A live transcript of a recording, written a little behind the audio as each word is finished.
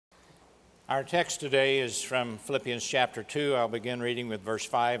Our text today is from Philippians chapter 2. I'll begin reading with verse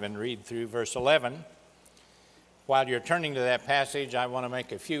 5 and read through verse 11. While you're turning to that passage, I want to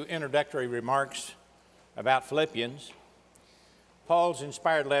make a few introductory remarks about Philippians. Paul's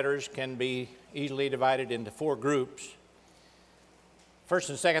inspired letters can be easily divided into four groups. 1st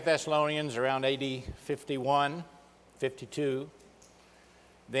and 2nd Thessalonians around AD 51, 52.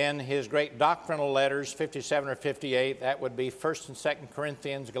 Then his great doctrinal letters, 57 or 58, that would be 1st and 2nd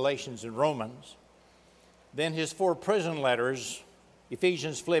Corinthians, Galatians, and Romans. Then his four prison letters,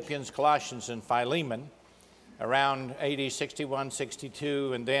 Ephesians, Philippians, Colossians, and Philemon, around AD 61,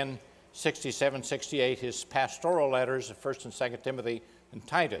 62, and then 67, 68, his pastoral letters of 1st and 2nd Timothy and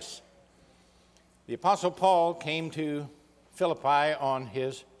Titus. The Apostle Paul came to Philippi on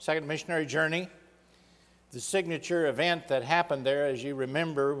his second missionary journey. The signature event that happened there, as you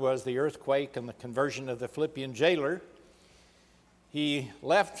remember, was the earthquake and the conversion of the Philippian jailer. He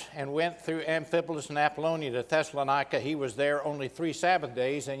left and went through Amphipolis and Apollonia to Thessalonica. He was there only 3 Sabbath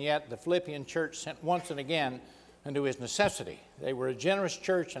days, and yet the Philippian church sent once and again unto his necessity. They were a generous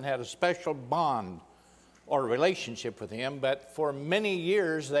church and had a special bond or relationship with him, but for many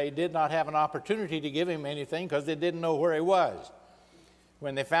years they did not have an opportunity to give him anything because they didn't know where he was.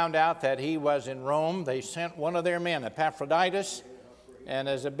 When they found out that he was in Rome, they sent one of their men, Epaphroditus, and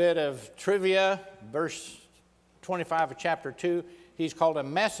as a bit of trivia, verse 25 of chapter 2, he's called a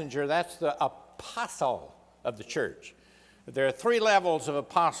messenger. That's the apostle of the church. There are 3 levels of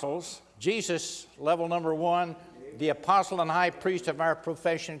apostles. Jesus, level number 1, the apostle and high priest of our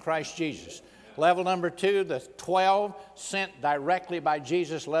profession, Christ Jesus. Level number 2, the 12 sent directly by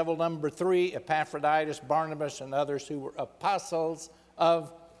Jesus. Level number 3, Epaphroditus, Barnabas, and others who were apostles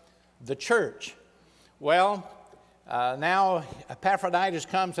of the church. Well, now Epaphroditus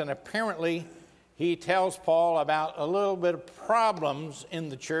comes, and apparently he tells Paul about a little bit of problems in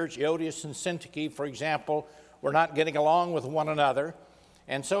the church. Euodias and Syntyche, for example, were not getting along with one another.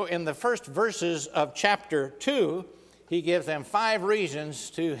 And so in the first verses of chapter 2, he gives them 5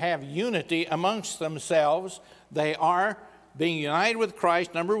 reasons to have unity amongst themselves. They are being united with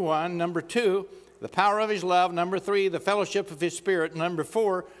Christ, number 1. Number 2, the power of his love. Number 3, the fellowship of his Spirit. Number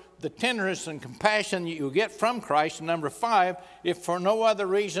 4, the tenderness and compassion that you get from Christ. And number 5, if for no other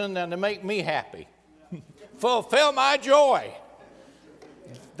reason than to make me happy. Fulfill my joy,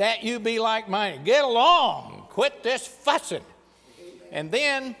 that you be like-minded. Get along. Quit this fussing. And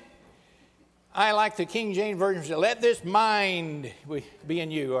then, I like the King James Version, say, let this mind be in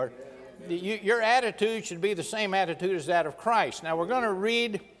you. Or your attitude should be the same attitude as that of Christ. Now, we're going to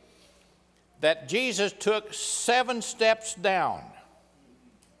read that Jesus took 7 steps down.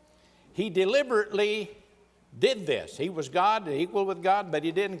 He deliberately did this. He was God, equal with God, but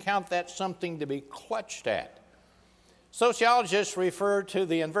he didn't count that something to be clutched at. Sociologists refer to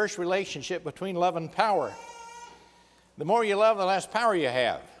the inverse relationship between love and power. The more you love, the less power you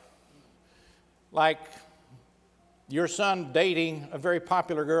have. Like your son dating a very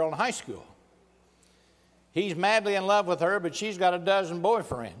popular girl in high school. He's madly in love with her, but she's got a dozen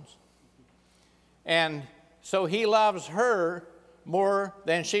boyfriends. And so he loves her more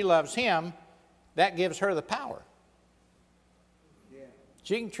than she loves him. That gives her the power. Yeah.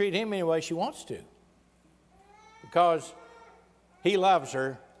 She can treat him any way she wants to, because he loves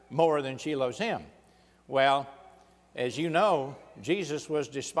her more than she loves him. Well, as you know, Jesus was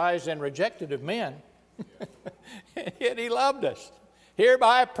despised and rejected of men, yet he loved us.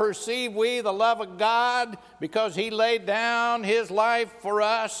 Hereby perceive we the love of God, because he laid down his life for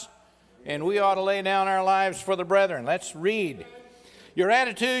us, and we ought to lay down our lives for the brethren. Let's read. Your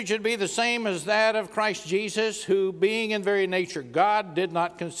attitude should be the same as that of Christ Jesus, who, being in very nature God, did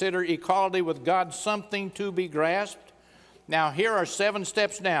not consider equality with God something to be grasped. Now, here are 7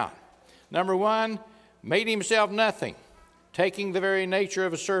 steps down. Number 1, made himself nothing, taking the very nature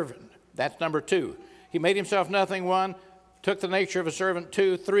of a servant. That's number 2. He made himself nothing. 1, took the nature of a servant.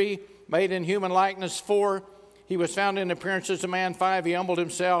 2, 3, made in human likeness. 4, he was found in appearance as a man. 5, he humbled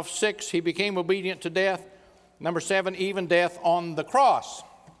himself. 6, he became obedient to death. Number 7, even death on the cross.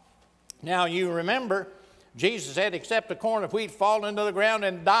 Now you remember, Jesus said, except a corn of wheat fall into the ground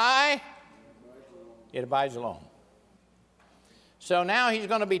and die, it abides alone. So now he's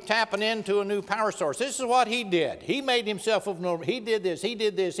going to be tapping into a new power source. This is what he did. He made himself of no. He did this, he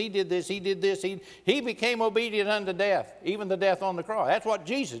did this, he did this, he did this. He became obedient unto death, even the death on the cross. That's what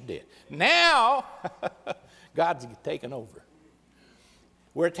Jesus did. Now, God's taken over.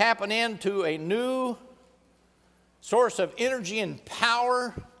 We're tapping into a new source of energy and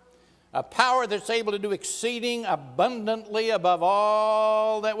power, a power that's able to do exceeding abundantly above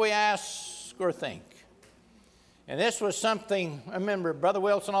all that we ask or think. And this was something, I remember Brother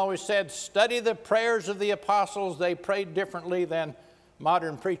Wilson always said, study the prayers of the apostles. They prayed differently than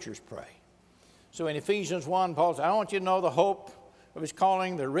modern preachers pray. So in Ephesians 1, Paul says, I want you to know the hope of his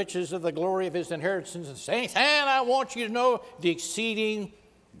calling, the riches of the glory of his inheritance in the saints, and I want you to know the exceeding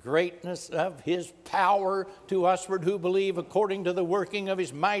greatness of his power to usward who believe, according to the working of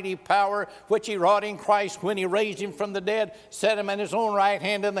his mighty power, which he wrought in Christ when he raised him from the dead, set him at his own right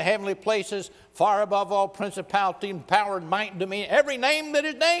hand in the heavenly places, far above all principality and power and might and dominion, every name that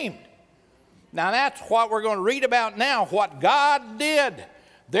is named. Now that's what we're going to read about now, what God did.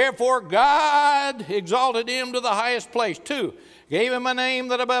 Therefore God exalted him to the highest place. 2, gave him a name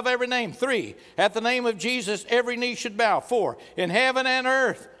that above every name. 3, at the name of Jesus every knee should bow. 4, in heaven and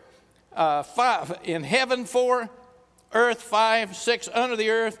earth. 5, in heaven 4, earth 5, 6, under the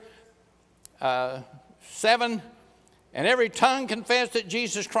earth. 7, and every tongue confess that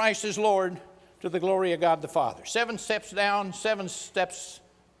Jesus Christ is Lord, to the glory of God the Father. 7 steps down, 7 steps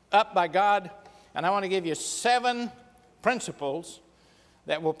up by God. And I want to give you 7 principles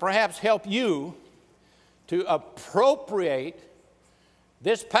that will perhaps help you to appropriate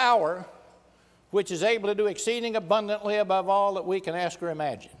this power, which is able to do exceeding abundantly above all that we can ask or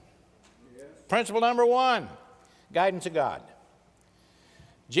imagine. Yes. Principle number 1, guidance of God.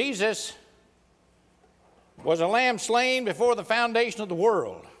 Jesus was a lamb slain before the foundation of the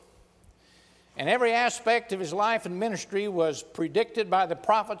world. And every aspect of his life and ministry was predicted by the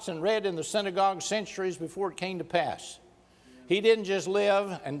prophets and read in the synagogue centuries before it came to pass. He didn't just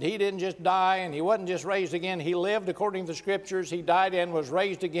live, and he didn't just die, and he wasn't just raised again. He lived according to the Scriptures. He died and was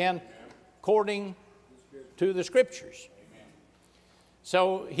raised again according to the Scriptures.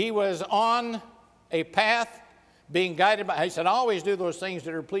 So he was on a path being guided by, he said, always do those things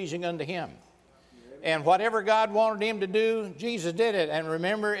that are pleasing unto him. And whatever God wanted him to do, Jesus did it. And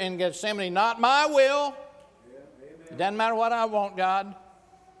remember in Gethsemane, not my will. It doesn't matter what I want, God.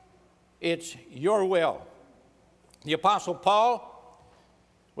 It's your will. The Apostle Paul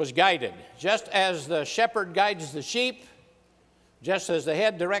was guided. Just as the shepherd guides the sheep, just as the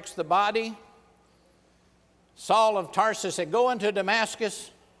head directs the body, Saul of Tarsus said, go into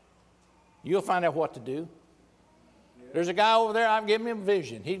Damascus, you'll find out what to do. There's a guy over there, I've given him a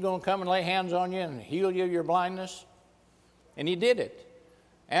vision. He's going to come and lay hands on you and heal you of your blindness. And he did it.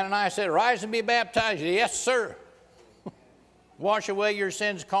 Ananias said, rise and be baptized. He said, yes, sir. Wash away your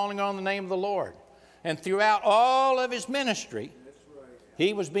sins, calling on the name of the Lord. And throughout all of his ministry,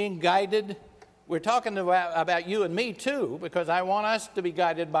 he was being guided. We're talking about you and me too, because I want us to be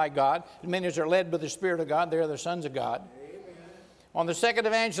guided by God. As many as are led by the Spirit of God, they're the sons of God. Amen. On the second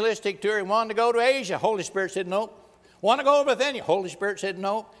evangelistic tour, he wanted to go to Asia. Holy Spirit said, no. Want to go to Bithynia? Holy Spirit said,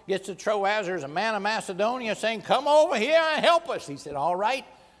 no. Gets to Troas, there's a man of Macedonia saying, come over here and help us. He said, all right,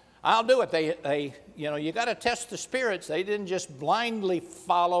 I'll do it. You got to test the spirits. They didn't just blindly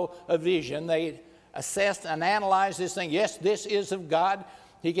follow a vision. They assessed and analyzed this thing. Yes, this is of God.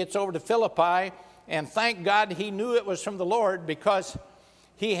 He gets over to Philippi, and thank God he knew it was from the Lord, because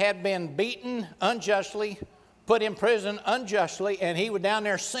he had been beaten unjustly, put in prison unjustly, and he was down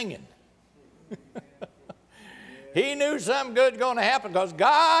there singing. He knew something good was going to happen, because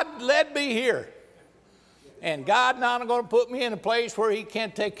God led me here. And God not going to put me in a place where he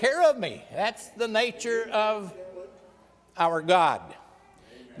can't take care of me. That's the nature of our God.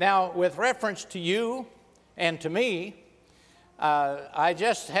 Now, with reference to you and to me, I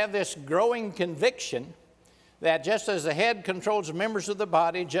just have this growing conviction that just as the head controls the members of the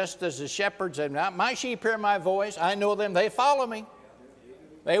body, just as the shepherds say, my sheep hear my voice, I know them, they follow me.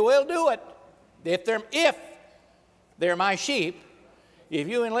 They will do it. If they're my sheep, if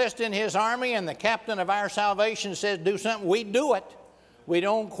you enlist in his army and the captain of our salvation says do something, we do it. We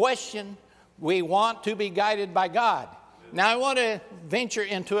don't question. We want to be guided by God. Now, I want to venture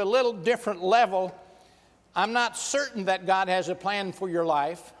into a little different level. I'm not certain that God has a plan for your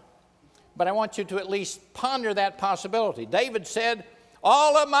life, but I want you to at least ponder that possibility. David said,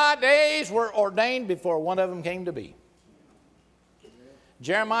 all of my days were ordained before one of them came to be.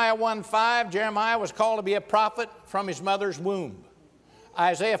 Jeremiah 1:5, Jeremiah was called to be a prophet from his mother's womb.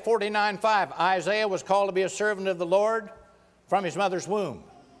 Isaiah 49:5, Isaiah was called to be a servant of the Lord from his mother's womb.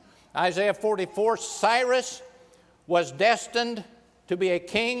 Isaiah 44, Cyrus was destined to be a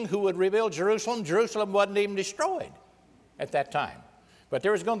king who would rebuild Jerusalem. Jerusalem wasn't even destroyed at that time. But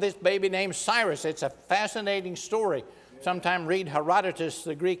there was going to be this baby named Cyrus. It's a fascinating story. Sometime read Herodotus,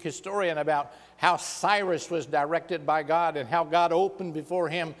 the Greek historian, about how Cyrus was directed by God and how God opened before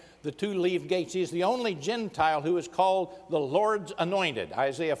him the two-leaved gates. He's the only Gentile who is called the Lord's anointed,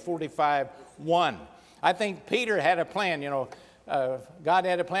 Isaiah 45:1. I think Peter had a plan, God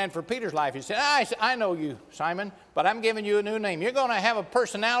had a plan for Peter's life. He said, I know you, Simon, but I'm giving you a new name. You're going to have a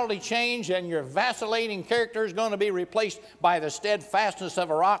personality change, and your vacillating character is going to be replaced by the steadfastness of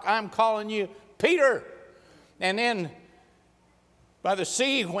a rock. I'm calling you Peter. And then by the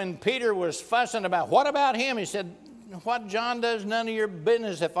sea, when Peter was fussing about, what about him? He said, what John does, none of your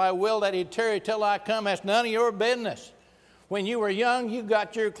business. If I will that he tarry till I come, that's none of your business. When you were young, you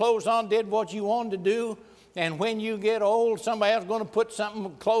got your clothes on, did what you wanted to do. And when you get old, somebody else is going to put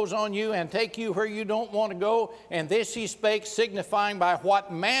clothes on you and take you where you don't want to go. And this he spake, signifying by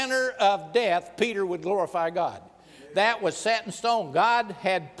what manner of death Peter would glorify God. That was set in stone. God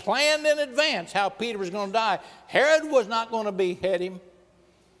had planned in advance how Peter was going to die. Herod was not going to behead him.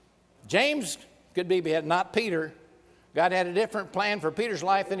 James could be beheaded, not Peter. God had a different plan for Peter's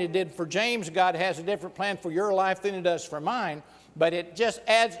life than he did for James. God has a different plan for your life than he does for mine. But it just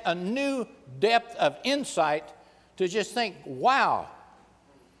adds a new depth of insight to just think, wow,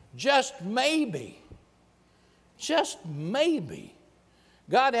 just maybe,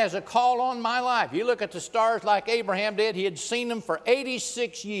 God has a call on my life. You look at the stars like Abraham did. He had seen them for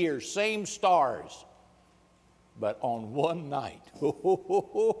 86 years, same stars. But on one night,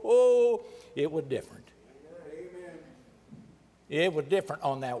 it was different. It was different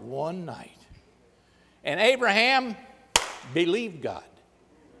on that one night. And Abraham believed God,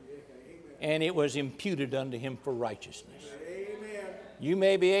 and it was imputed unto him for righteousness. Amen. You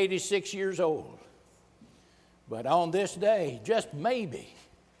may be 86 years old, but on this day, just maybe,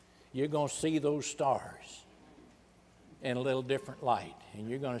 you're going to see those stars in a little different light, and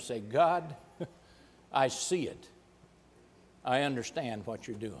you're going to say, God, I see it. I understand what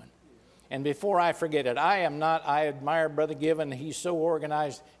you're doing. And before I forget it, I admire Brother Given. He's so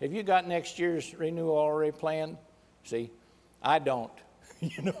organized. Have you got next year's renewal already planned? See, I don't.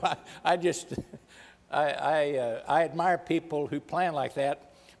 You know, I admire people who plan like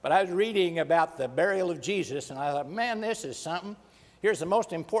that. But I was reading about the burial of Jesus, and I thought, man, this is something. Here's the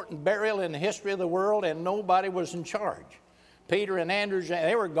most important burial in the history of the world, and nobody was in charge. Peter and Andrew,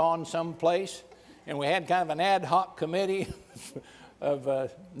 they were gone someplace, and we had kind of an ad hoc committee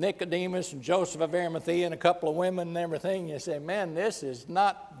of Nicodemus and Joseph of Arimathea and a couple of women and everything. You say, man, this is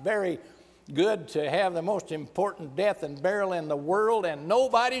not very good to have the most important death and burial in the world, and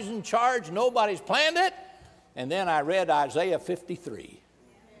nobody's in charge, nobody's planned it. And then I read Isaiah 53.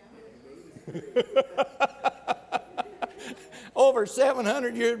 Over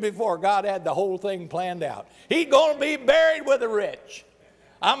 700 years before, God had the whole thing planned out. He's going to be buried with the rich.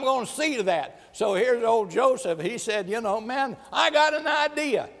 I'm going to see to that. So here's old Joseph. He said, you know, man, I got an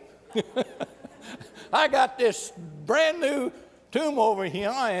idea. I got this brand new tomb over here,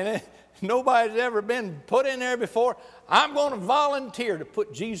 and nobody's ever been put in there before. I'm going to volunteer to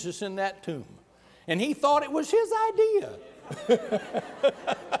put Jesus in that tomb. And he thought it was his idea.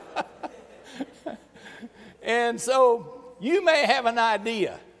 And so you may have an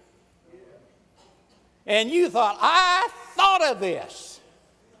idea. And you thought, I thought of this.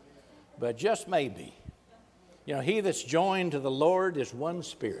 But just maybe. You know, he that's joined to the Lord is one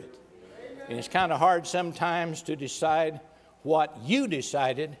spirit. And it's kind of hard sometimes to decide what you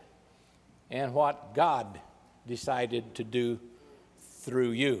decided and what God decided to do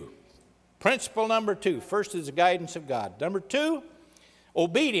through you. Principle number 2. First is the guidance of God. Number 2,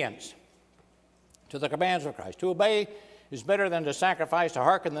 obedience to the commands of Christ. To obey is better than to sacrifice, to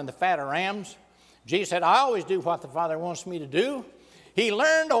hearken than the fat of rams. Jesus said, I always do what the Father wants me to do. He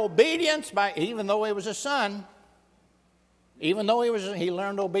learned obedience by, even though he was a son, he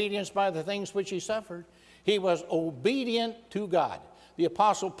learned obedience by the things which he suffered. He was obedient to God. The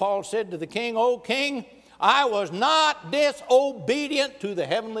Apostle Paul said to the king, O king, I was not disobedient to the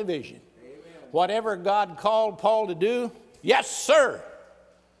heavenly vision. Amen. Whatever God called Paul to do, yes, sir,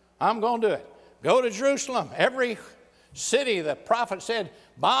 I'm going to do it. Go to Jerusalem. Every city, the prophet said,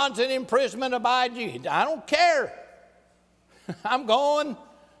 bonds and imprisonment abide you. I don't care. I'm going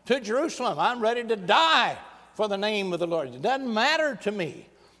to Jerusalem. I'm ready to die for the name of the Lord. It doesn't matter to me.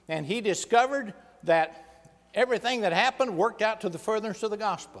 And he discovered that everything that happened worked out to the furtherance of the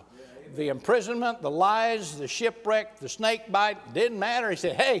gospel. The imprisonment, the lies, the shipwreck, the snake bite, didn't matter. He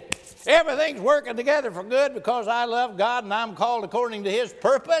said, hey, everything's working together for good because I love God and I'm called according to his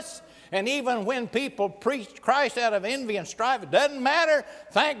purpose. And even when people preach Christ out of envy and strife, it doesn't matter.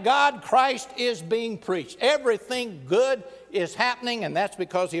 Thank God Christ is being preached. Everything good is happening, and that's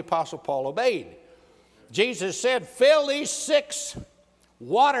because the Apostle Paul obeyed. Jesus said, fill these 6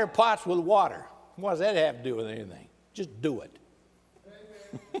 water pots with water. What does that have to do with anything? Just do it.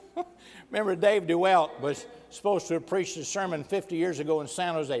 Remember, Dave DeWalt was supposed to have preached a sermon 50 years ago in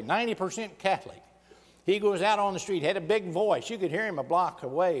San Jose, 90% Catholic. He goes out on the street, had a big voice. You could hear him a block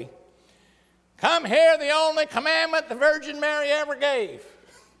away. Come hear the only commandment the Virgin Mary ever gave.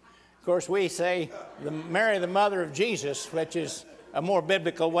 Of course, we say Mary, the mother of Jesus, which is a more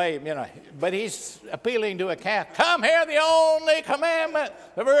biblical way, you know. But he's appealing to a cat. Come hear the only commandment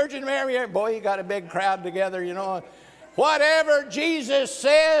the Virgin Mary. Boy, you got a big crowd together, you know. Whatever Jesus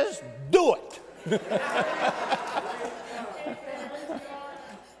says, do it.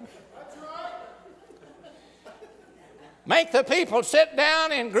 Make the people sit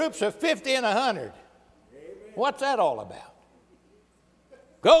down in groups of 50 and 100. What's that all about?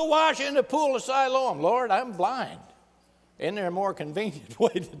 Go wash in the pool of Siloam. Lord, I'm blind. Isn't there a more convenient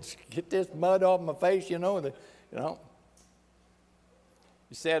way to get this mud off my face, you know?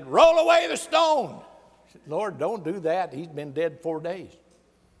 He said, roll away the stone. I said, Lord, don't do that. He's been dead 4 days.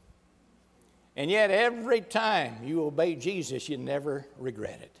 And yet every time you obey Jesus, you never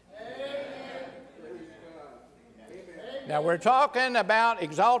regret it. Now, we're talking about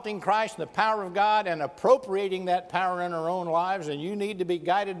exalting Christ and the power of God and appropriating that power in our own lives, and you need to be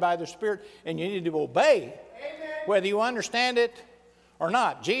guided by the Spirit, and you need to obey, whether you understand it or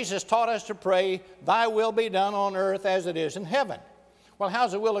not. Jesus taught us to pray, thy will be done on earth as it is in heaven. Well,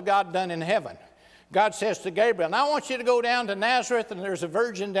 how's the will of God done in heaven? God says to Gabriel, and I want you to go down to Nazareth, and there's a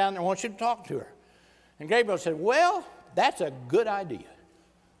virgin down there. I want you to talk to her. And Gabriel said, well, that's a good idea.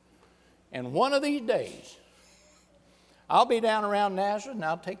 And one of these days, I'll be down around Nazareth, and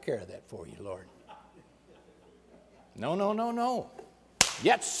I'll take care of that for you, Lord. No, no, no, no.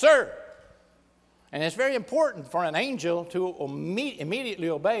 Yes, sir. And it's very important for an angel to immediately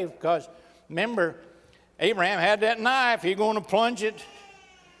obey, because remember, Abraham had that knife. He's going to plunge it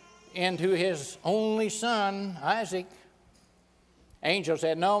into his only son, Isaac. Angel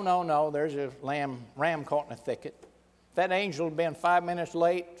said, no, no, no, there's a ram caught in a thicket. If that angel had been 5 minutes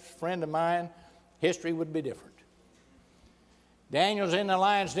late, friend of mine, history would be different. Daniel's in the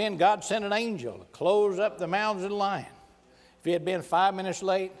lion's den. God sent an angel to close up the mouths of the lion. If he had been 5 minutes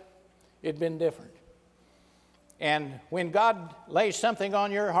late, it'd been different. And when God lays something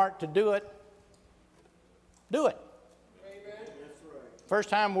on your heart to do it, do it. Amen. That's right. First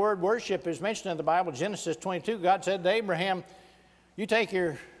time word worship is mentioned in the Bible, Genesis 22. God said to Abraham, you take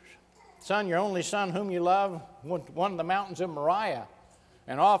your son, your only son whom you love, one of the mountains of Moriah,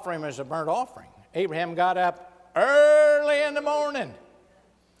 and offer him as a burnt offering. Abraham got up early in the morning,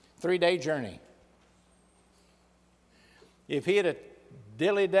 3-day journey. If he had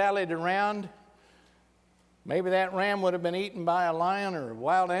dilly-dallied around, maybe that ram would have been eaten by a lion or a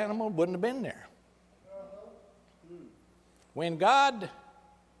wild animal, wouldn't have been there. When God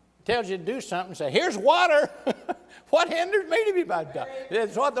tells you to do something, say, here's water. What hinders me to be baptized?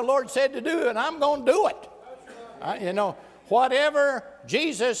 It's what the Lord said to do, and I'm going to do it. Whatever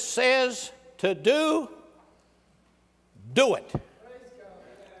Jesus says to do, do it.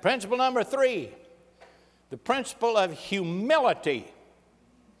 Principle number 3, the principle of humility.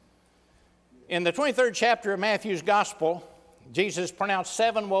 In the 23rd chapter of Matthew's Gospel, Jesus pronounced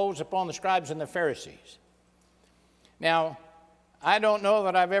 7 woes upon the scribes and the Pharisees. Now, I don't know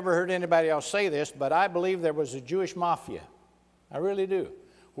that I've ever heard anybody else say this, but I believe there was a Jewish mafia. I really do.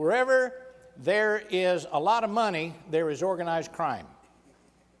 Wherever there is a lot of money, there is organized crime.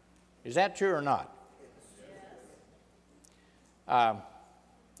 Is that true or not?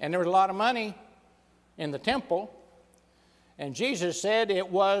 And there was a lot of money in the temple, and Jesus said it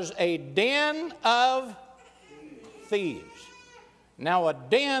was a den of thieves. Now, a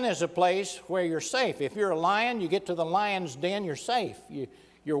den is a place where you're safe. If you're a lion, you get to the lion's den, you're safe.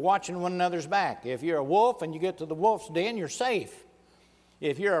 You're watching one another's back. If you're a wolf and you get to the wolf's den, you're safe.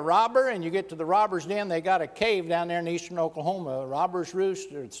 If you're a robber and you get to the robber's den, they got a cave down there in eastern Oklahoma, a robber's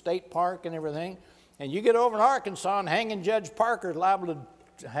roost, or state park and everything. And you get over in Arkansas and hanging Judge Parker's liable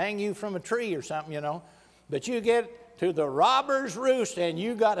to hang you from a tree or something, you know. But you get to the robber's roost and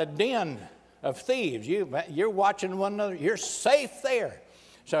you got a den of thieves. You're watching one another. You're safe there.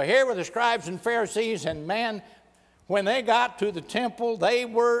 So here were the scribes and Pharisees, and man, when they got to the temple, they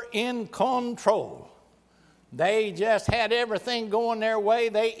were in control. They just had everything going their way.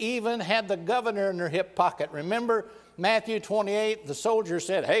 They even had the governor in their hip pocket. Remember Matthew 28, the soldier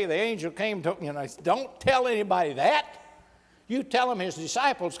said, hey, the angel came to, don't tell anybody that. You tell them his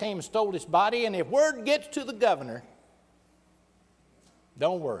disciples came and stole his body, and if word gets to the governor,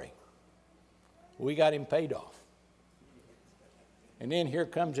 don't worry. We got him paid off. And then here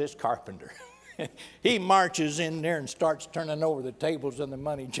comes this carpenter. He marches in there and starts turning over the tables and the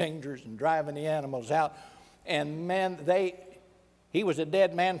money changers and driving the animals out. And man, he was a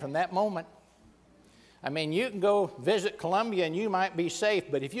dead man from that moment. I mean, you can go visit Colombia and you might be safe,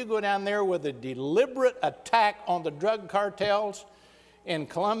 but if you go down there with a deliberate attack on the drug cartels in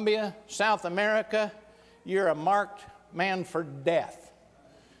Colombia, South America, you're a marked man for death.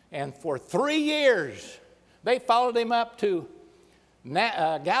 And for 3 years, they followed him up to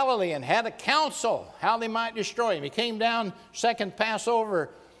Galilee and had a council how they might destroy him. He came down second Passover,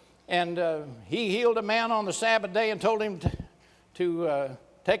 and he healed a man on the Sabbath day and told him to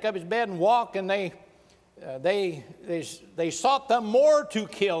take up his bed and walk, and they sought the more to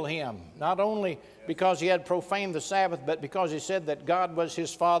kill him, not only because he had profaned the Sabbath, but because he said that God was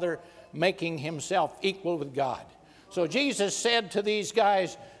his Father, making himself equal with God. So Jesus said to these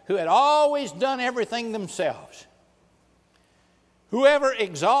guys who had always done everything themselves, whoever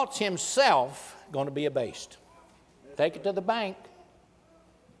exalts himself is going to be abased. Take it to the bank.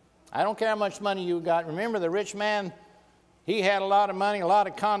 I don't care how much money you got. Remember, the rich man, he had a lot of money, a lot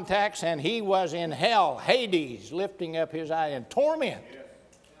of contacts, and he was in hell, Hades, lifting up his eye in torment.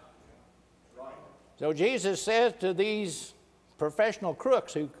 So Jesus says to these professional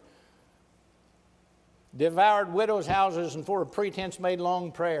crooks who devoured widows' houses and for a pretense made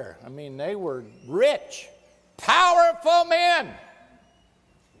long prayer. I mean, they were rich, powerful men.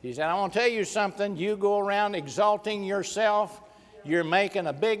 He said, I want to tell you something. You go around exalting yourself, you're making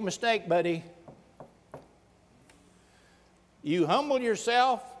a big mistake, buddy. You humble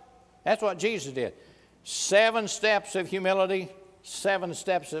yourself. That's what Jesus did. 7 steps of humility, 7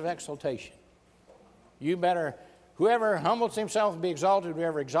 steps of exaltation. You better, whoever humbles himself will be exalted,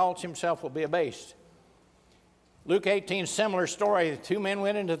 whoever exalts himself will be abased. Luke 18, similar story. 2 men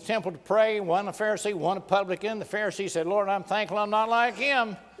went into the temple to pray, one a Pharisee, one a publican. The Pharisee said, Lord, I'm thankful I'm not like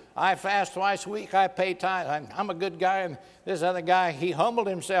him. I fast twice a week, I pay tithe. I'm a good guy. And this other guy, he humbled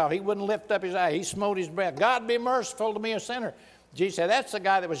himself. He wouldn't lift up his eye. He smote his breath. God be merciful to me, a sinner. Jesus said, that's the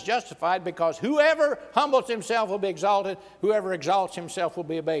guy that was justified, because whoever humbles himself will be exalted. Whoever exalts himself will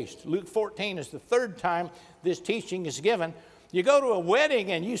be abased. Luke 14 is the 3rd time this teaching is given. You go to a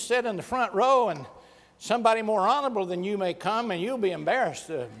wedding and you sit in the front row, and somebody more honorable than you may come, and you'll be embarrassed.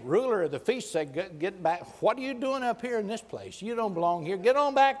 The ruler of the feast said, get back. What are you doing up here in this place? You don't belong here. Get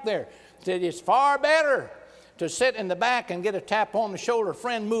on back there. He said, it's far better to sit in the back and get a tap on the shoulder.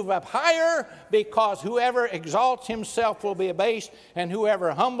 Friend, move up higher, because whoever exalts himself will be abased, and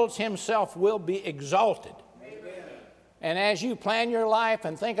whoever humbles himself will be exalted. Amen. And as you plan your life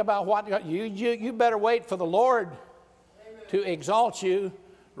and think about what you better wait for the Lord to exalt you,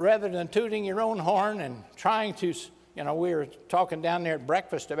 rather than tooting your own horn and trying to, we were talking down there at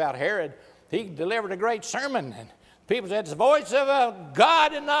breakfast about Herod. He delivered a great sermon, and people said, it's the voice of a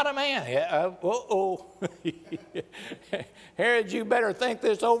God and not a man. Herod, you better think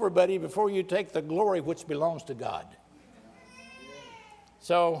this over, buddy, before you take the glory which belongs to God.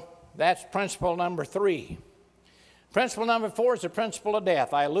 So that's principle number 3. Principle number 4 is the principle of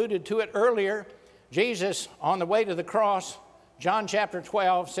death. I alluded to it earlier. Jesus, on the way to the cross, John chapter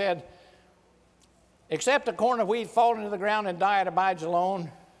 12 said, except a corn of wheat fall into the ground and die, it abides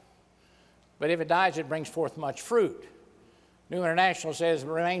alone. But if it dies, it brings forth much fruit. New International says it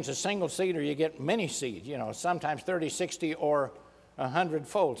remains a single seed, or you get many seeds, sometimes 30, 60, or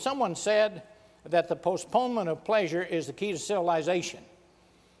 100-fold. Someone said that the postponement of pleasure is the key to civilization.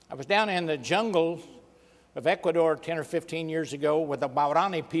 I was down in the jungle of Ecuador 10 or 15 years ago with the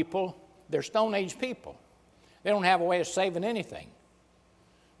Guarani people. They're Stone Age people. They don't have a way of saving anything.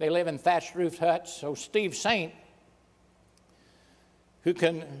 They live in thatched roofed huts. So Steve Saint,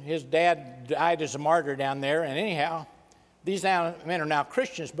 his dad died as a martyr down there. And anyhow, these men are now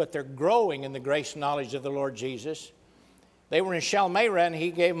Christians, but they're growing in the grace and knowledge of the Lord Jesus. They were in Shalmera, and he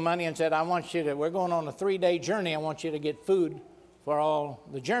gave them money and said, we're going on a 3-day journey. I want you to get food for all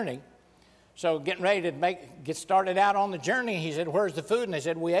the journey. So getting ready to get started out on the journey, he said, where's the food? And they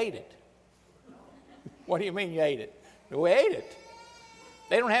said, we ate it. What do you mean you ate it? We ate it.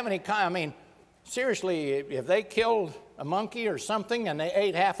 They don't have any seriously, if they killed a monkey or something and they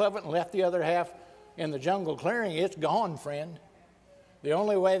ate half of it and left the other half in the jungle clearing, it's gone, friend. The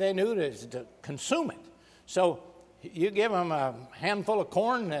only way they knew is to consume it. So you give them a handful of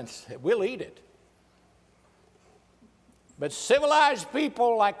corn and we'll eat it. But civilized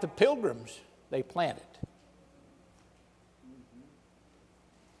people like the Pilgrims, they plant it.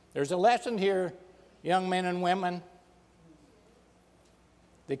 There's a lesson here, young men and women.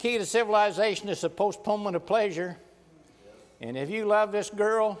 The key to civilization is the postponement of pleasure. And if you love this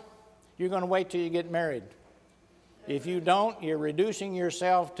girl, you're going to wait till you get married. If you don't, you're reducing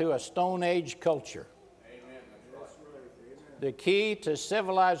yourself to a Stone Age culture. Amen. The key to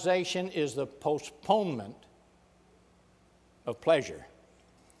civilization is the postponement of pleasure.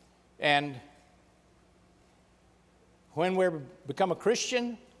 And When we become a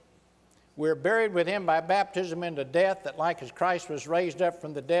Christian, we're buried with him by baptism into death, that like as Christ was raised up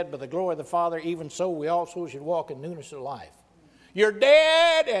from the dead by the glory of the Father, even so we also should walk in newness of life. You're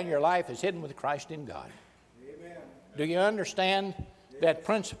dead and your life is hidden with Christ in God. Amen. Do you understand that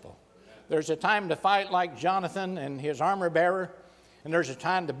principle? There's a time to fight like Jonathan and his armor bearer, and there's a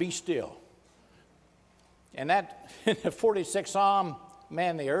time to be still. And that, in the 46th Psalm,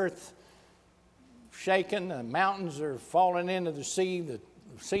 man, the earth shaken, the mountains are falling into the sea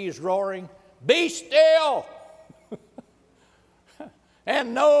is roaring. Be still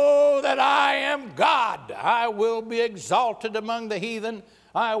and know that I am God. I will be exalted among the heathen.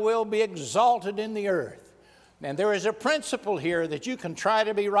 I will be exalted in the earth. And there is a principle here that you can try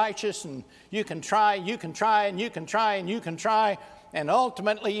to be righteous, and you can try, and you can try, and you can try. And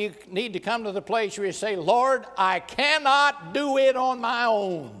ultimately, you need to come to the place where you say, Lord, I cannot do it on my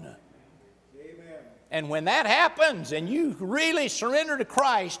own. Amen. And when that happens and you really surrender to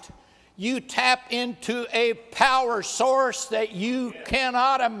Christ, you tap into a power source that you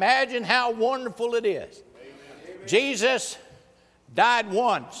cannot imagine how wonderful it is. Amen. Jesus died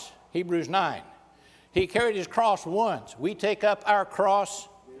once, Hebrews 9. He carried his cross once. We take up our cross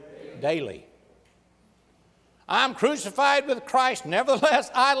daily. I'm crucified with Christ,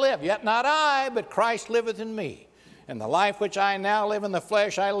 nevertheless I live. Yet not I, but Christ liveth in me. And the life which I now live in the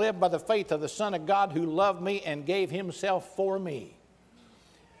flesh, I live by the faith of the Son of God who loved me and gave himself for me.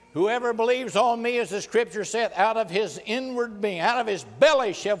 Whoever believes on me, as the Scripture saith, out of his inward being, out of his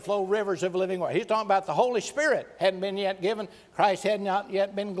belly shall flow rivers of living water. He's talking about the Holy Spirit. Hadn't been yet given. Christ had not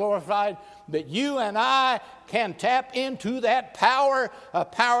yet been glorified. But you and I can tap into that power, a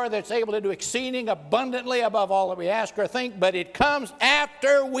power that's able to do exceeding abundantly above all that we ask or think. But it comes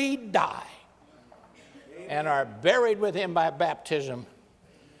after we die and are buried with him by baptism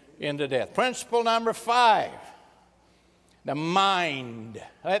into death. Principle number 5. The mind.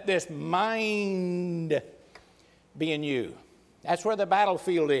 Let this mind be in you. That's where the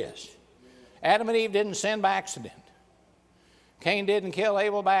battlefield is. Adam and Eve didn't sin by accident. Cain didn't kill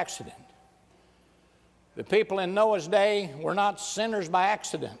Abel by accident. The people in Noah's day were not sinners by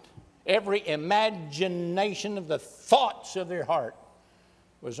accident. Every imagination of the thoughts of their heart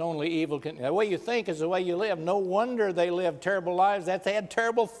was only evil. The way you think is the way you live. No wonder they lived terrible lives, that they had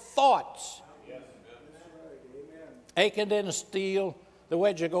terrible thoughts. Achan didn't steal the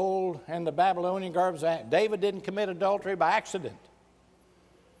wedge of gold and the Babylonian garbs. David didn't commit adultery by accident.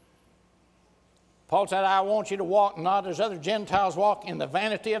 Paul said, I want you to walk not as other Gentiles walk, in the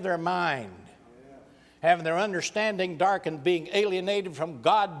vanity of their mind, having their understanding darkened, being alienated from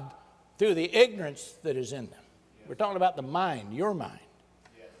God through the ignorance that is in them. We're talking about the mind, your mind.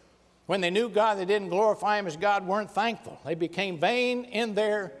 When they knew God, they didn't glorify him as God, weren't thankful. They became vain in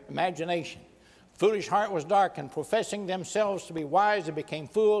their imagination. Foolish heart was darkened, professing themselves to be wise, they became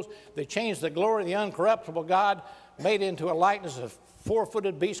fools. They changed the glory of the uncorruptible God, made into a likeness of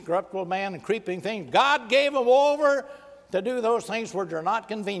four-footed beast, corruptible man, and creeping things. God gave them over to do those things which are not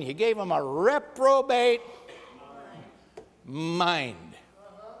convenient. He gave them a reprobate mind.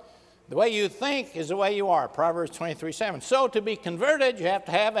 The way you think is the way you are. Proverbs 23:7. So to be converted, you have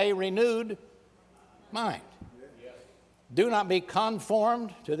to have a renewed mind. Do not be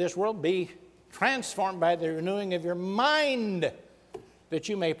conformed to this world. Be transformed by the renewing of your mind, that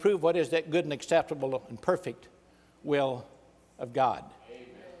you may prove what is that good and acceptable and perfect will of God. Amen.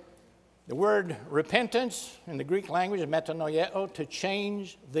 The word repentance in the Greek language is metanoeo, to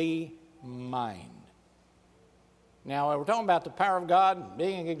change the mind. Now, we're talking about the power of God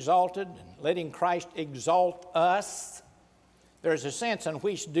being exalted and letting Christ exalt us. There's a sense in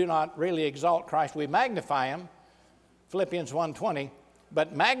which we do not really exalt Christ. We magnify him, Philippians 1:20.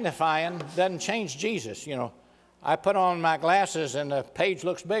 But magnifying doesn't change Jesus. You know, I put on my glasses and the page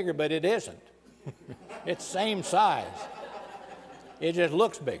looks bigger, but it isn't. It's the same size. It just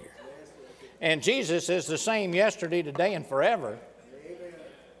looks bigger. And Jesus is the same yesterday, today, and forever.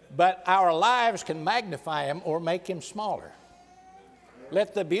 But our lives can magnify him or make him smaller.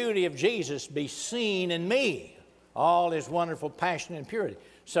 Let the beauty of Jesus be seen in me, all his wonderful passion and purity.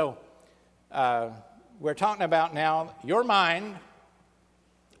 So we're talking about now your mind,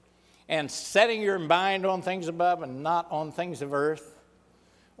 and setting your mind on things above and not on things of earth.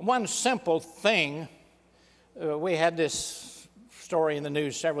 One simple thing, we had this story in the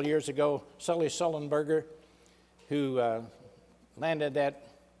news several years ago, Sully Sullenberger, who landed that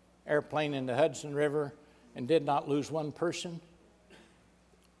airplane in the Hudson River and did not lose one person.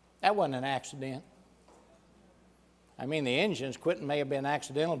 That wasn't an accident. I mean, the engines quitting may have been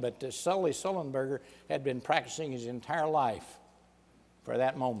accidental, but Sully Sullenberger had been practicing his entire life for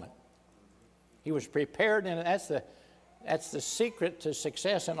that moment. He was prepared, and that's the That's the secret to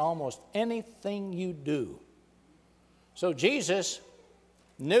success in almost anything you do. So Jesus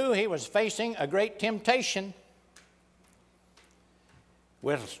knew he was facing a great temptation.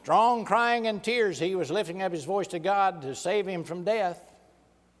 With strong crying and tears, he was lifting up his voice to God to save him from death.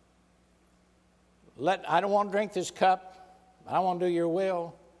 I don't want to drink this cup. I want to do your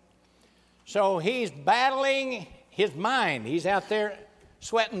will. So he's battling his mind. He's out there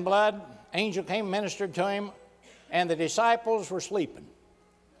sweating blood. Angel came and ministered to him, and the disciples were sleeping.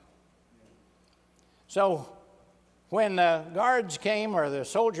 So when the guards came or the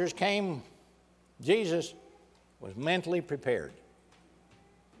soldiers came, Jesus was mentally prepared.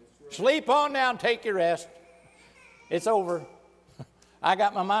 Sleep on now and take your rest. It's over. I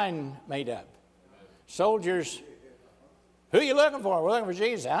got my mind made up. Soldiers, who are you looking for? We're looking for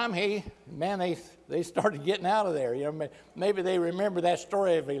Jesus. I'm he. Man, they started getting out of there. You know, maybe they remember that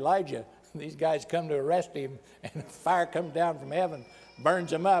story of Elijah. These guys come to arrest him, and fire comes down from heaven,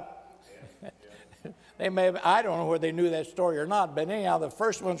 burns him up. They may have, I don't know whether they knew that story or not, but anyhow, the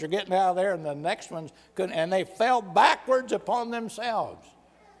first ones are getting out of there, and the next ones couldn't, and they fell backwards upon themselves.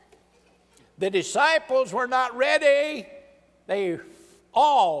 The disciples were not ready. They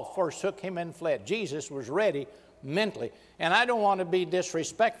all forsook him and fled. Jesus was ready mentally. And I don't want to be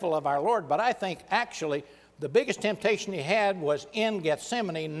disrespectful of our Lord, but I think actually the biggest temptation he had was in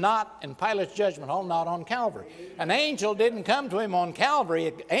Gethsemane, not in Pilate's judgment hall, not on Calvary. An angel didn't come to him on Calvary.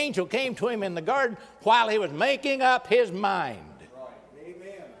 An angel came to him in the garden while he was making up his mind.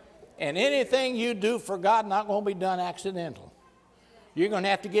 Amen. And anything you do for God not going to be done accidental. You're going to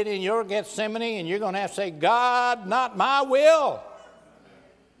have to get in your Gethsemane and you're going to have to say, God, not my will,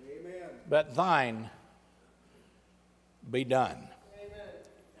 amen, but thine be done. Amen.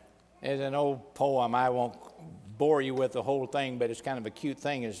 There's an old poem, I won't bore you with the whole thing, but it's kind of a cute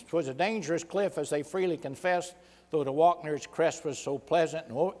thing. It was a dangerous cliff, as they freely confessed, though to walk near its crest was so pleasant.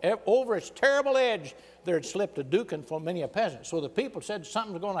 And over its terrible edge there had slipped a ducan full many a peasant. So the people said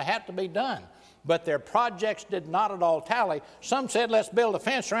something's going to have to be done. But their projects did not at all tally. Some said, let's build a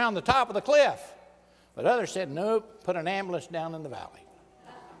fence around the top of the cliff. But others said, nope, put an ambulance down in the valley.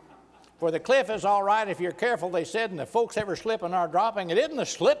 For the cliff is all right if you're careful, they said, and if folks ever slipping or dropping, it isn't the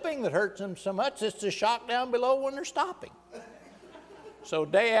slipping that hurts them so much, it's the shock down below when they're stopping. So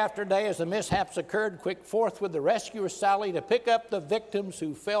day after day, as the mishaps occurred, quick forth with the rescuers sally to pick up the victims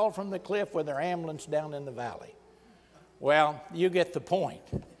who fell from the cliff with their ambulance down in the valley. Well, you get the point.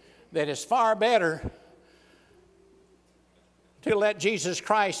 That it's far better to let Jesus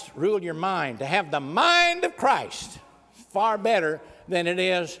Christ rule your mind, to have the mind of Christ, far better than it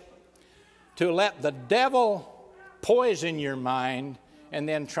is to let the devil poison your mind and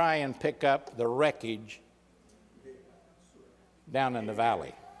then try and pick up the wreckage down in the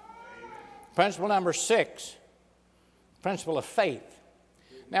valley. Principle number 6, principle of faith.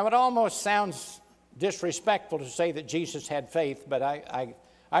 Now, it almost sounds disrespectful to say that Jesus had faith, but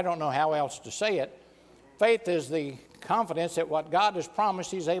I don't know how else to say it. Faith is the confidence that what God has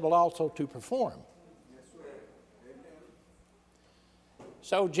promised, he's able also to perform.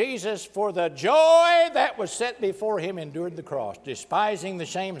 So Jesus, for the joy that was set before him, endured the cross, despising the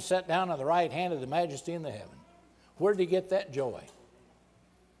shame, and sat down on the right hand of the majesty in the heaven. Where did he get that joy?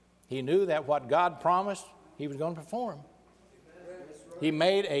 He knew that what God promised, he was going to perform. He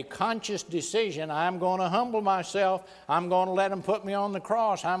made a conscious decision. I'm going to humble myself. I'm going to let him put me on the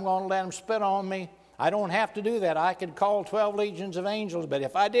cross. I'm going to let him spit on me. I don't have to do that. I could call 12 legions of angels, but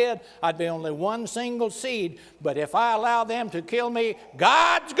if I did, I'd be only one single seed. But if I allow them to kill me,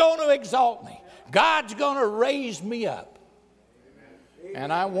 God's going to exalt me. God's going to raise me up.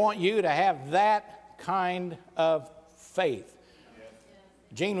 And I want you to have that kind of faith.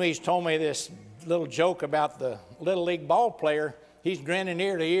 Gene Weiss told me this little joke about the Little League ball player. He's grinning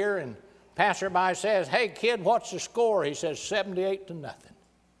ear to ear, and passerby says, hey, kid, what's the score? He says, 78-0.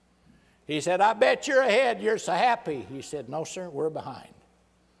 He said, I bet you're ahead. You're so happy. He said, no, sir, we're behind.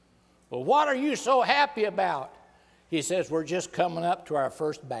 Well, what are you so happy about? He says, we're just coming up to our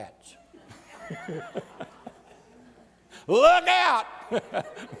first bats. Look out.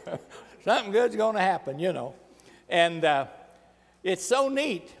 Something good's going to happen, you know. And it's so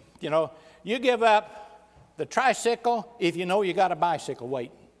neat, you know. You give up the tricycle if you know you got a bicycle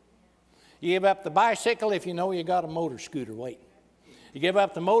waiting. You give up the bicycle if you know you got a motor scooter waiting. You give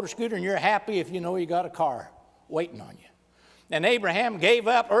up the motor scooter and you're happy if you know you got a car waiting on you. And Abraham gave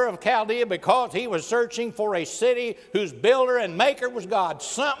up Ur of Chaldea because he was searching for a city whose builder and maker was God.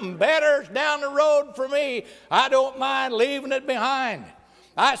 Something better's down the road for me. I don't mind leaving it behind.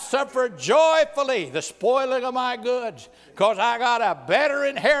 I suffered joyfully the spoiling of my goods because I got a better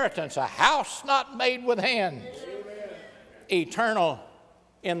inheritance, a house not made with hands. Amen. eternal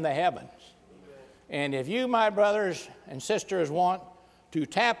in the heavens. And if you, my brothers and sisters, want to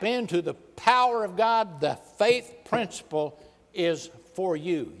tap into the power of God, the faith principle is for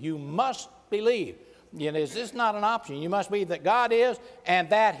you. You must believe. This is not an option. You must believe that God is, and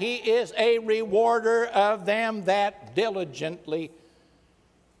that He is a rewarder of them that diligently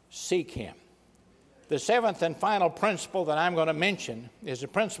seek Him. The seventh and final principle that I'm going to mention is the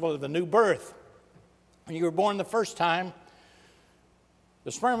principle of the new birth. When you were born the first time,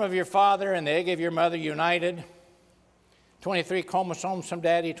 the sperm of your father and the egg of your mother united. 23 chromosomes from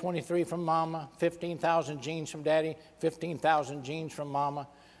daddy, 23 from mama, 15,000 genes from daddy, 15,000 genes from mama.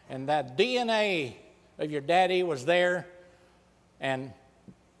 And that DNA of your daddy was there, and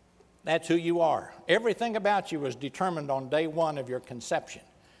that's who you are. Everything about you was determined on day one of your conception.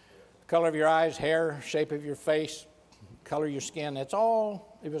 The color of your eyes, hair, shape of your face, color of your skin, it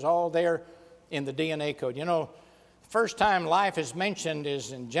was all there in the DNA code. You know, the first time life is mentioned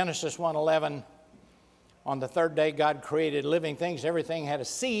is in Genesis 1:11. On the third day, God created living things. Everything had a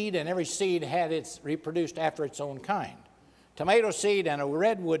seed, and every seed had reproduced after its own kind. Tomato seed and a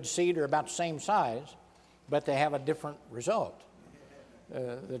redwood seed are about the same size, but they have a different result.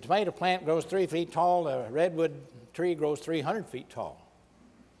 The tomato plant grows 3 feet tall. The redwood tree grows 300 feet tall.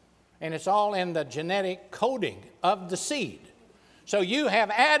 And it's all in the genetic coding of the seed. So you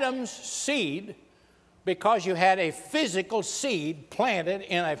have Adam's seed because you had a physical seed planted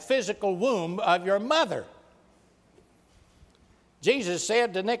in a physical womb of your mother. Jesus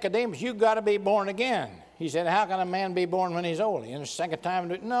said to Nicodemus, you've got to be born again. He said, how can a man be born when he's old? And the second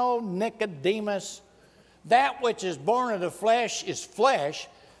time, no, Nicodemus, that which is born of the flesh is flesh.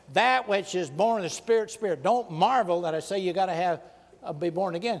 That which is born of the spirit, spirit. Don't marvel that I say you got to be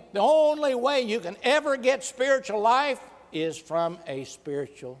born again. The only way you can ever get spiritual life is from a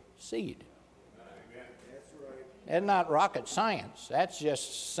spiritual seed. That's not rocket science. That's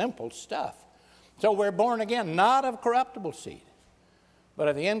just simple stuff. So we're born again, not of corruptible seed, but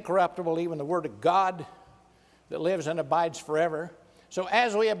of the incorruptible, even the Word of God that lives and abides forever. So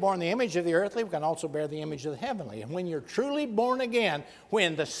as we have borne the image of the earthly, we can also bear the image of the heavenly. And when you're truly born again,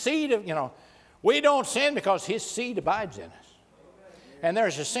 when the seed of, we don't sin because His seed abides in us. And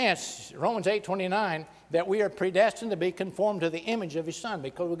there's a sense, Romans 8:29, that we are predestined to be conformed to the image of His Son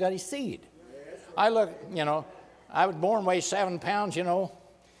because we've got His seed. I look, I was born, weigh 7 pounds,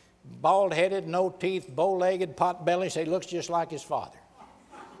 bald-headed, no teeth, bow-legged, pot-bellied, so he looks just like his father.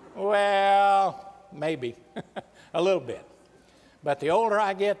 Well, maybe, a little bit. But the older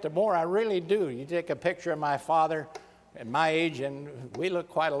I get, the more I really do. You take a picture of my father at my age, and we look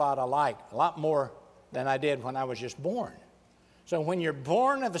quite a lot alike, a lot more than I did when I was just born. So when you're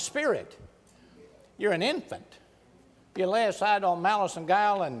born of the Spirit, you're an infant. You lay aside all malice and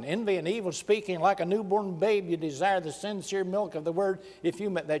guile and envy and evil speaking. Like a newborn babe, you desire the sincere milk of the word,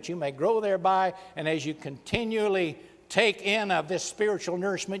 that you may grow thereby. And as you continually take in of this spiritual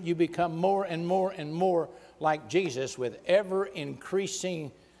nourishment, you become more and more and more like Jesus with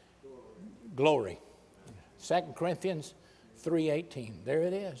ever-increasing glory. 2 Corinthians 3:18. There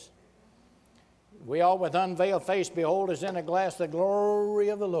it is. We all with unveiled face behold as in a glass the glory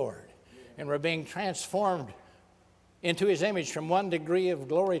of the Lord. And we're being transformed into His image from one degree of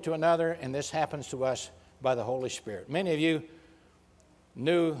glory to another, and this happens to us by the Holy Spirit. Many of you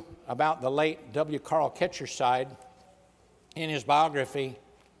knew about the late W. Carl Ketcherside in his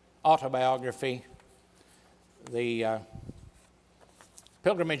autobiography, The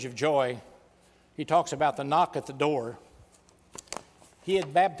Pilgrimage of Joy. He talks about the knock at the door. He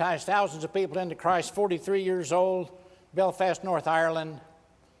had baptized thousands of people into Christ, 43 years old, Belfast, North Ireland.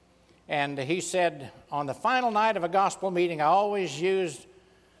 And he said, on the final night of a gospel meeting, I always used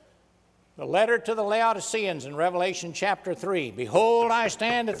the letter to the Laodiceans in Revelation chapter 3. Behold, I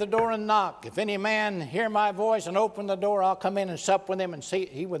stand at the door and knock. If any man hear my voice and open the door, I'll come in and sup with him and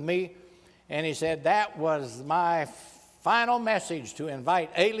he with me. And he said, that was my final message, to invite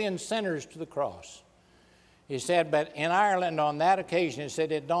alien sinners to the cross. He said, but in Ireland on that occasion, he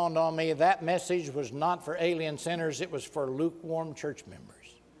said, it dawned on me that message was not for alien sinners, it was for lukewarm church members.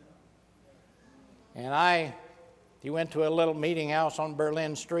 And he went to a little meeting house on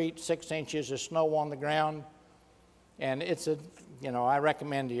Berlin Street, 6 inches of snow on the ground. And it's I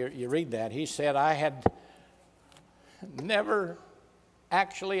recommend you read that. He said, I had never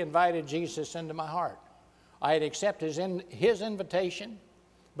actually invited Jesus into my heart. I had accepted his invitation,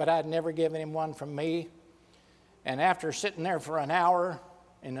 but I'd never given him one from me. And after sitting there for an hour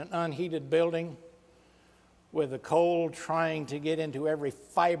in an unheated building with the cold trying to get into every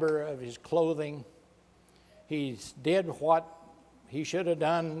fiber of his clothing, he did what he should have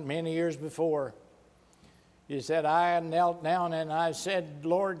done many years before. He said, I knelt down and I said,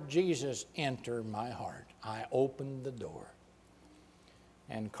 Lord Jesus, enter my heart. I opened the door.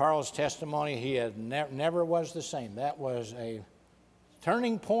 And Carl's testimony, he had never was the same. That was a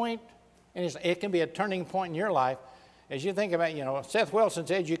turning point, and it can be a turning point in your life. As you think about, Seth Wilson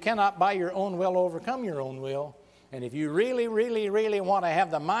said, you cannot by your own will overcome your own will. And if you really, really, really want to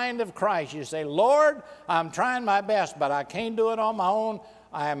have the mind of Christ, you say, Lord, I'm trying my best, but I can't do it on my own.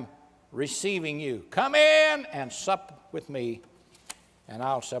 I'm receiving you. Come in and sup with me, and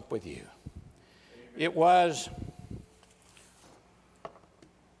I'll sup with you. It was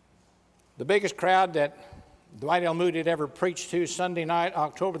the biggest crowd that Dwight L. Moody had ever preached to Sunday night,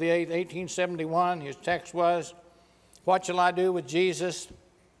 October the 8th, 1871. His text was, what shall I do with Jesus,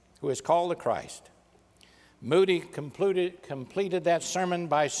 who is called the Christ? Moody completed that sermon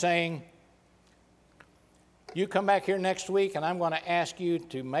by saying, you come back here next week and I'm going to ask you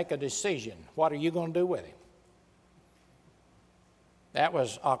to make a decision. What are you going to do with him? That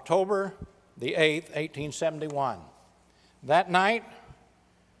was October the 8th, 1871. That night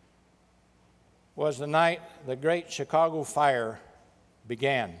was the night the Great Chicago Fire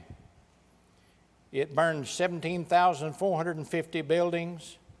began. It burned 17,450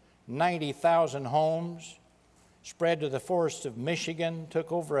 buildings, 90,000 homes, spread to the forests of Michigan,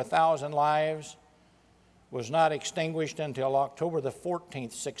 took over 1,000 lives, was not extinguished until October the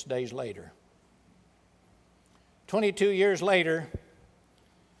 14th, 6 days later. 22 years later,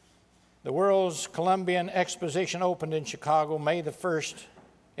 the World's Columbian Exposition opened in Chicago, May the 1st,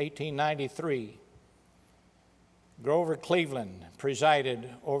 1893. Grover Cleveland presided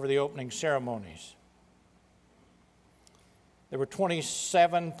over the opening ceremonies. There were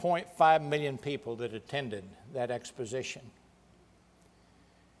 27.5 million people that attended that exposition.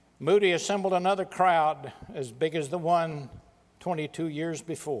 Moody assembled another crowd as big as the one 22 years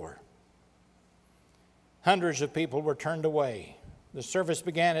before. Hundreds of people were turned away. The service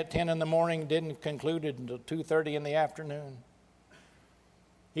began at 10 in the morning, didn't conclude until 2:30 in the afternoon.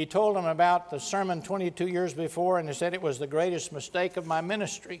 He told them about the sermon 22 years before, and he said it was the greatest mistake of my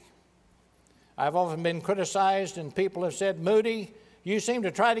ministry. I've often been criticized, and people have said, Moody, you seem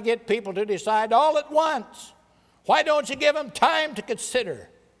to try to get people to decide all at once. Why don't you give them time to consider?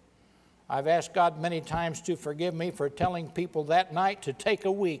 I've asked God many times to forgive me for telling people that night to take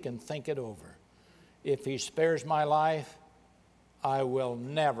a week and think it over. If he spares my life, I will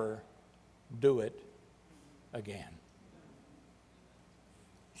never do it again.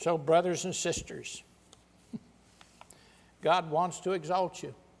 So, brothers and sisters, God wants to exalt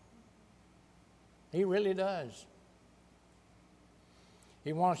you. He really does.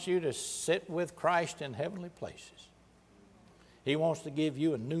 He wants you to sit with Christ in heavenly places. He wants to give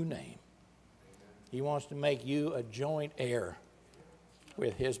you a new name. He wants to make you a joint heir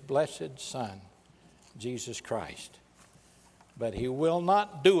with his blessed Son, Jesus Christ. But he will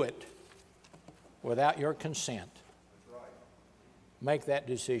not do it without your consent. Make that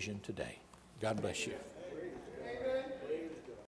decision today. God bless you.